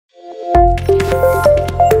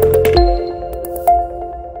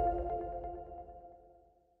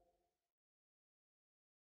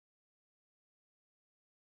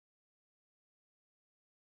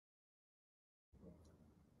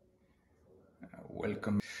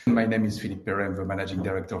Welcome. My name is Philippe Perret. I'm the Managing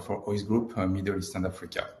Director for HOIST Group, Middle East and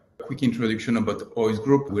Africa. A quick introduction about HOIST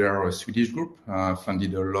Group. We are a Swedish group,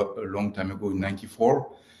 founded a long time ago in '94.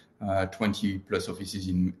 20 plus offices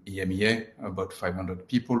in EMEA, about 500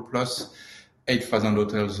 people plus, 8,000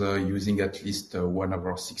 hotels using at least one of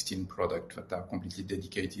our 16 products that are completely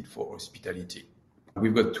dedicated for hospitality.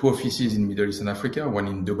 We've got 2 offices in Middle East and Africa, one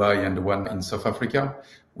in Dubai and one in South Africa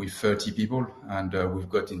with 30 people. And we've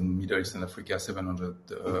got in Middle East and Africa 700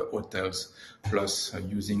 hotels plus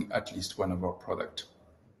using at least one of our products.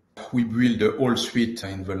 We built the whole suite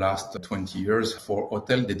in the last 20 years for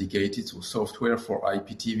hotel dedicated to software for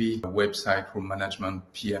IPTV, website, room management,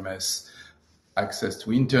 PMS, access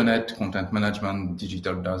to internet, content management,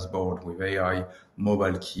 digital dashboard with AI,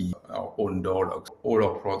 mobile key, our own door locks. All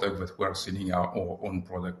our products that we're selling are our own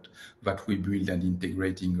product that we build and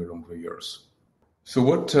integrating along the years. So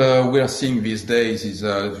what we are seeing these days is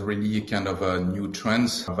really kind of a new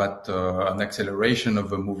trends that an acceleration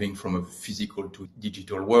of moving from a physical to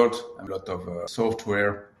digital world. A lot of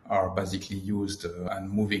software are basically used and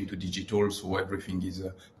moving to digital, so everything is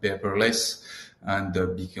paperless and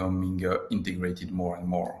becoming integrated more and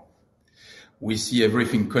more. We see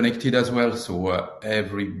everything connected as well, so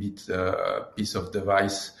every piece of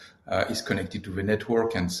device is connected to the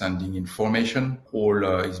network and sending information. All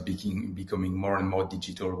is becoming more and more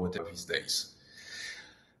digital whatever these days.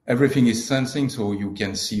 Everything is sensing, so you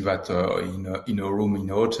can see that in a room in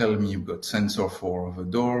a hotel, you've got sensor for the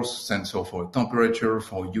doors, sensor for temperature,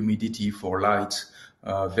 for humidity, for light.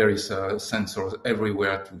 There is sensors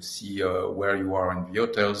everywhere to see where you are in the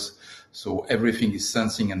hotels. So everything is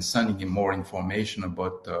sensing and sending in more information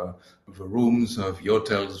about the rooms, the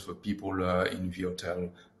hotels, the people in the hotel,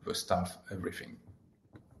 the staff, everything.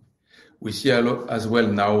 We see a lot as well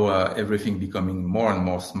now, everything becoming more and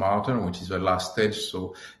more smarter, which is the last stage.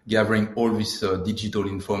 So gathering all this digital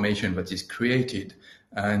information that is created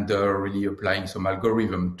and really applying some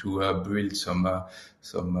algorithm to build some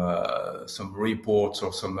reports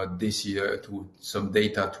or some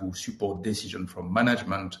data to support decision from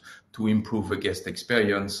management to improve the guest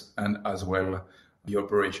experience and as well the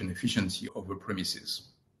operation efficiency of the premises.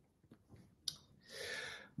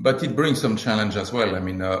 But it brings some challenge as well. I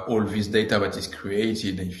mean, all this data that is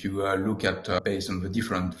created, if you look at based on the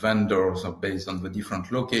different vendors or based on the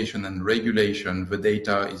different location and regulation, the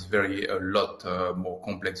data is a lot more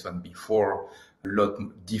complex than before, a lot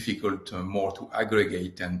difficult more to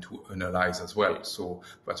aggregate and to analyze as well. So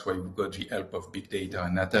that's why we've got the help of big data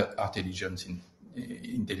and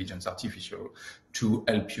intelligence artificial to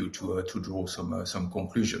help you to draw some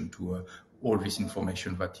conclusion to all this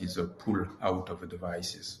information that is pulled out of the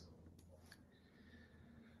devices.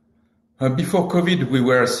 Before COVID, we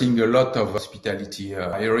were seeing a lot of hospitality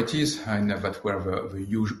priorities, and that were the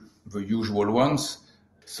usual ones.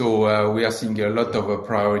 So we are seeing a lot of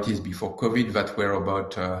priorities before COVID that were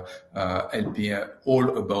about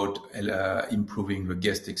improving the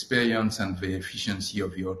guest experience and the efficiency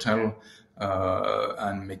of the hotel.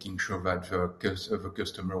 And making sure that the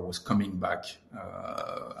customer was coming back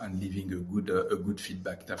and leaving a good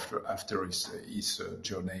feedback after his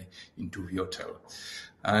journey into the hotel.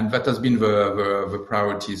 And that has been the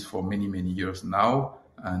priorities for many years now,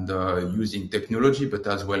 and using technology, but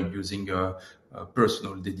as well using a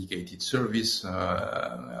personal dedicated service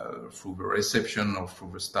through the reception or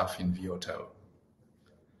through the staff in the hotel.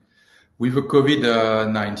 With the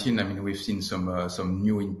COVID-19, I mean, we've seen some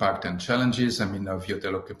new impact and challenges. I mean, the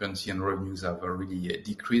hotel occupancy and revenues have really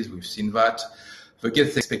decreased. We've seen that. The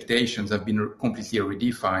guest expectations have been completely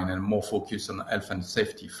redefined and more focused on health and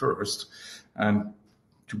safety first, and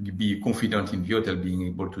to be confident in the hotel being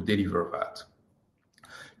able to deliver that.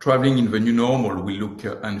 Traveling in the new normal will look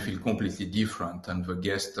and feel completely different, and the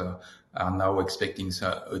guests are now expecting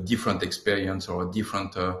a different experience or a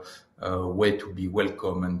different way to be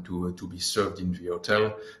welcome and to be served in the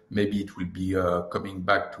hotel. Maybe it will be coming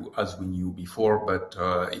back to as we knew before, but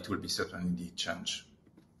it will be certainly change.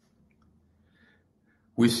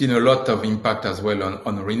 We've seen a lot of impact as well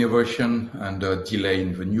on renovation and delay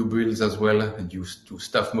in the new builds as well, due to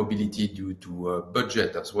staff mobility, due to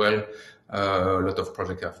budget as well. A lot of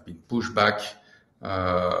projects have been pushed back,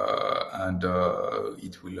 and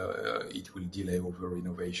it will delay over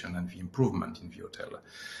renovation and the improvement in the hotel.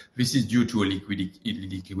 This is due to a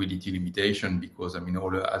liquidity limitation because, I mean,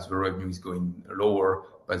 as the revenue is going lower,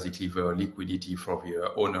 basically the liquidity for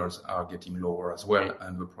the owners are getting lower as well,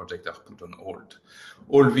 and the project are put on hold.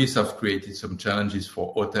 All this have created some challenges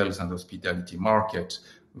for hotels and hospitality market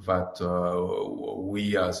that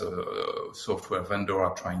we as a software vendor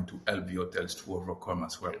are trying to help the hotels to overcome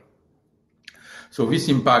as well. So this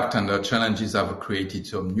impact and the challenges have created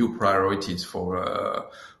some new priorities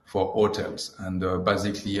for hotels. And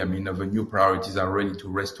basically, I mean, the new priorities are really to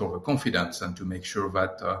restore the confidence and to make sure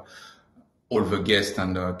that all the guests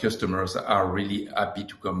and customers are really happy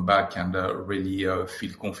to come back and really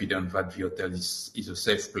feel confident that the hotel is a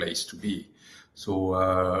safe place to be. So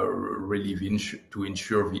really to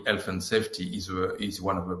ensure the health and safety is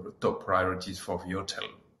one of the top priorities for the hotel.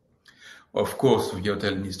 Of course, the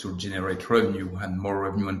hotel needs to generate revenue and more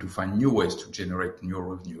revenue and to find new ways to generate new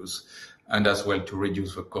revenues, and as well to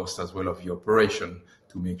reduce the cost as well of the operation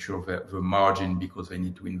to make sure that the margin, because they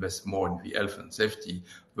need to invest more in the health and safety,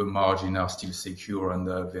 the margin are still secure and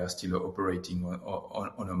they are still operating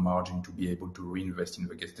on a margin to be able to reinvest in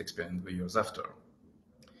the guest experience the years after.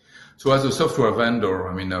 So as a software vendor,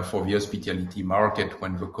 I mean, for the hospitality market,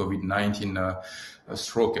 when the COVID-19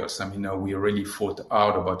 struck us, I mean, we really thought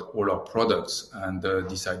hard about all our products and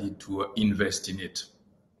decided to invest in it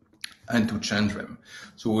and to change them.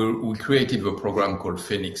 So we created a program called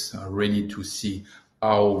Phoenix, really to see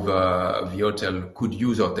how the hotel could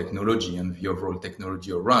use our technology and the overall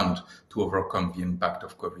technology around to overcome the impact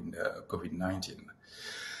of COVID-19.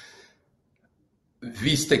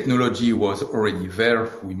 This technology was already there.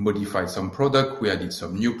 We modified some product, we added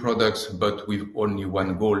some new products, but with only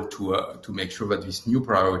one goal to make sure that these new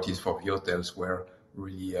priorities for the hotels were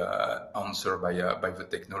really answered by the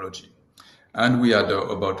technology. And we had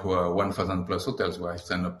about 1,000 plus hotels who have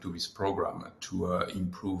signed up to this program to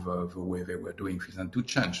improve the way they were doing things and to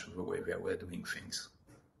change the way they were doing things.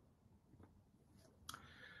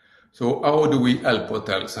 So how do we help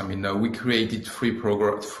hotels? I mean, we created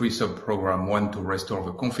three sub-programs, one to restore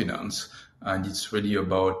the confidence, and it's really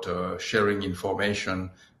about sharing information,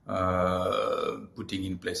 putting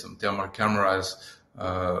in place some thermal cameras,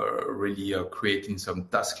 really creating some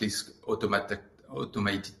task lists,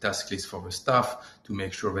 automated task lists for the staff to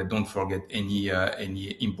make sure they don't forget any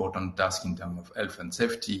important task in terms of health and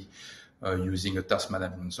safety, using a task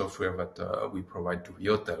management software that we provide to the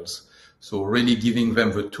hotels. So really giving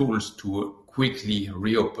them the tools to quickly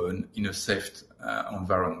reopen in a safe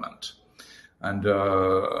environment. And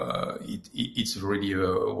it's really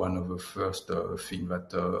one of the first things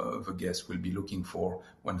that the guests will be looking for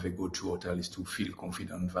when they go to hotel is to feel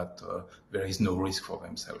confident that there is no risk for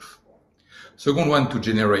themselves. Second one, to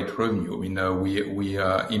generate revenue. I mean, we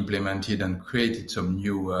implemented and created some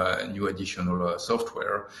new additional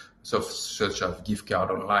software, such as gift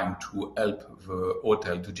card online, to help the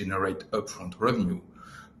hotel to generate upfront revenue,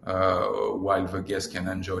 while the guests can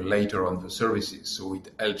enjoy later on the services. So it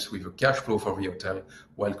helps with the cash flow for the hotel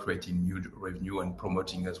while creating new revenue and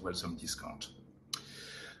promoting as well some discount.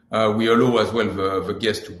 We allow as well the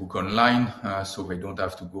guests to book online, so they don't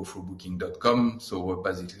have to go through booking.com. So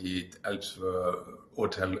basically it helps the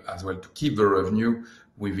hotel as well to keep the revenue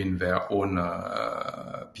within their own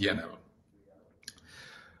P&L.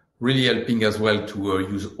 Really helping as well to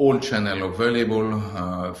use all channels available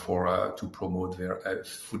to promote their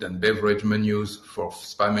food and beverage menus, for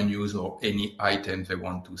spa menus or any item they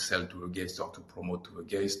want to sell to a guest or to promote to a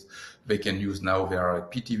guest. They can use now their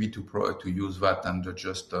PTV to use that, and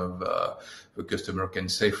just the customer can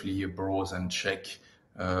safely browse and check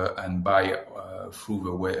and buy through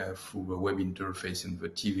the web interface in the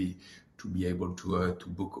TV to be able to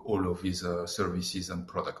book all of these services and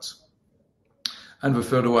products. And the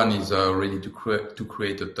third one is really to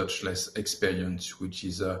create a touchless experience, which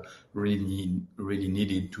is really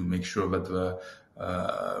needed to make sure that the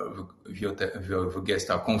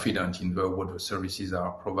guests are confident in what the services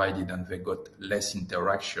are provided, and they got less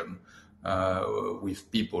interaction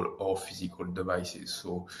with people or physical devices.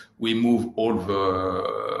 So we move all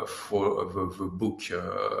the book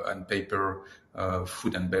and paper,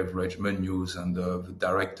 food and beverage menus and the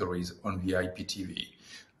directories on the IPTV.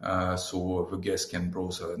 So the guest can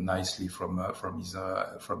browse nicely from his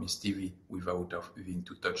TV without having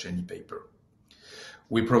to touch any paper.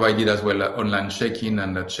 We provided as well online check-in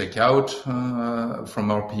and check-out from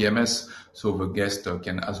our PMS, so the guest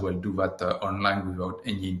can as well do that online without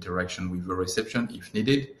any interaction with the reception if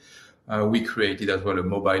needed. We created as well a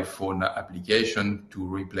mobile phone application to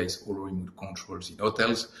replace all remote controls in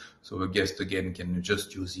hotels, so the guest again can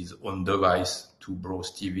just use his own device to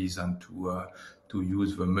browse TVs and to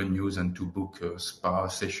use the menus and to book spa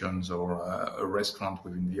sessions or a restaurant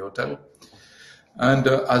within the hotel. And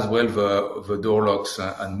as well the door locks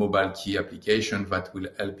and mobile key application that will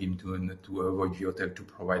help him to avoid the hotel to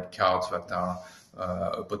provide cards that are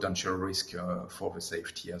a potential risk for the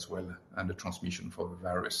safety as well and the transmission for the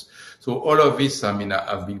virus. So all of this, I mean,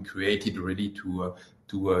 have been created really to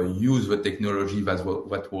use the technology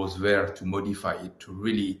that was there, to modify it, to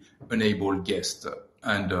really enable guests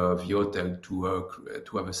and the hotel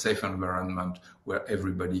to have a safe environment where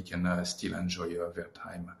everybody can still enjoy their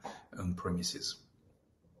time on premises.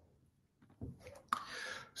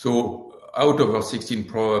 So out of our 16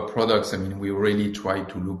 products, I mean, we really try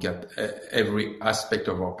to look at every aspect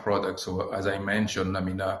of our product. So as I mentioned, I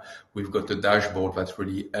mean, we've got a dashboard that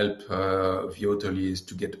really help the hoteliers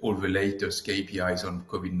to get all the latest KPIs on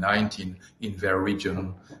COVID-19 in their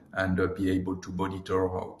region and be able to monitor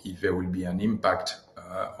if there will be an impact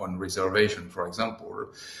on reservation, for example.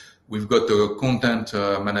 We've got a content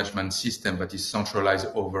management system that is centralized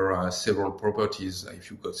over several properties. If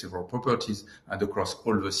you've got several properties and across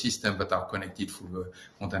all the systems that are connected through the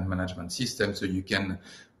content management system, so you can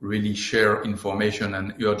really share information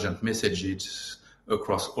and urgent messages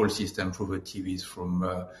across all systems through the TVs,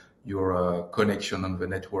 from your connection on the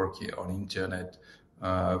network, on internet,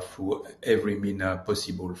 through every means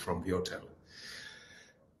possible from the hotel,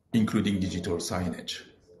 including digital signage.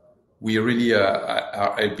 We really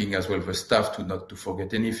are helping as well the staff to not to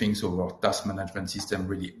forget anything. So our task management system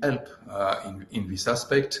really help in this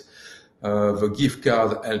aspect. The gift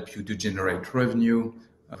card help you to generate revenue.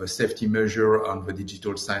 The safety measure on the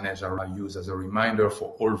digital signage are used as a reminder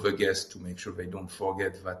for all the guests to make sure they don't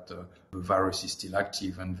forget that the virus is still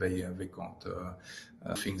active and they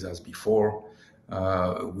can't things as before.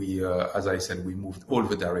 As I said, we moved all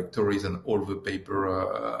the directories and all the paper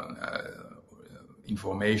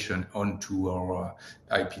information onto our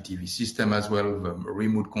IPTV system as well. The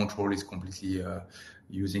remote control is completely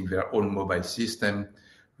using their own mobile system.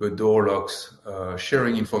 The door locks,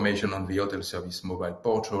 sharing information on the hotel service mobile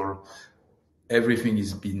portal. Everything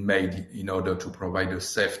is being made in order to provide a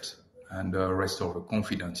safe and restore the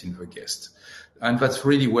confidence in the guest. And that's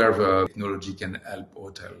really where the technology can help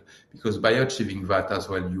hotel, because by achieving that as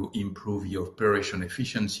well, you improve the operation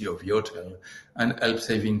efficiency of the hotel and help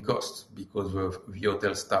saving costs, because the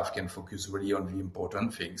hotel staff can focus really on the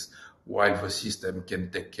important things, while the system can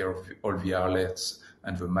take care of all the alerts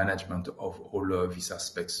and the management of all of these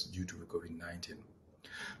aspects due to the COVID-19.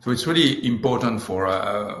 So it's really important for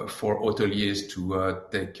hoteliers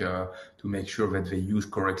to make sure that they use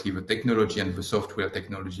correctly the technology, and the software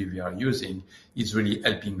technology they are using is really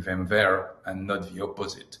helping them there and not the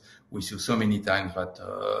opposite. We see so many times that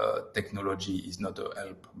technology is not a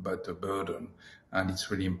help but a burden, and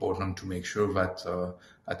it's really important to make sure that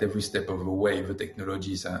at every step of the way the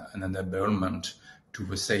technology is an enablement to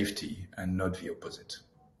the safety and not the opposite.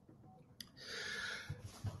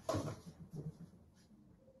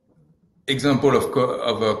 Example of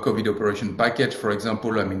a COVID operation package, for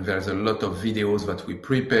example, I mean, there's a lot of videos that we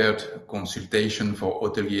prepared, consultation for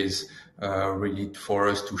hoteliers, really for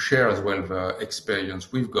us to share as well the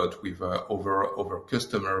experience we've got with over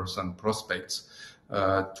customers and prospects,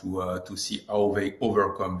 to see how they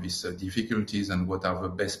overcome these difficulties and what are the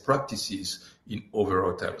best practices in other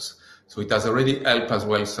hotels. So it has already helped as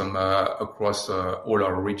well some across all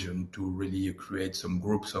our region to really create some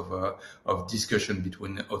groups of discussion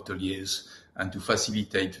between hoteliers and to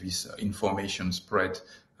facilitate this information spread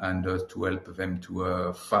and to help them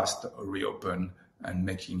to fast reopen and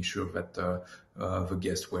making sure that the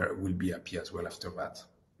guests will be happy as well after that.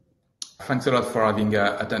 Thanks a lot for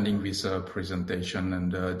attending this presentation,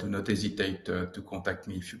 and do not hesitate to contact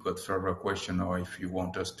me if you got further questions or if you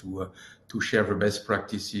want us to share the best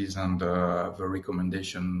practices and the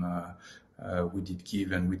recommendation we did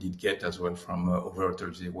give and we did get as well from other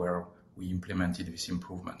hotels where we implemented these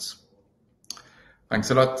improvements.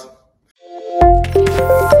 Thanks a lot.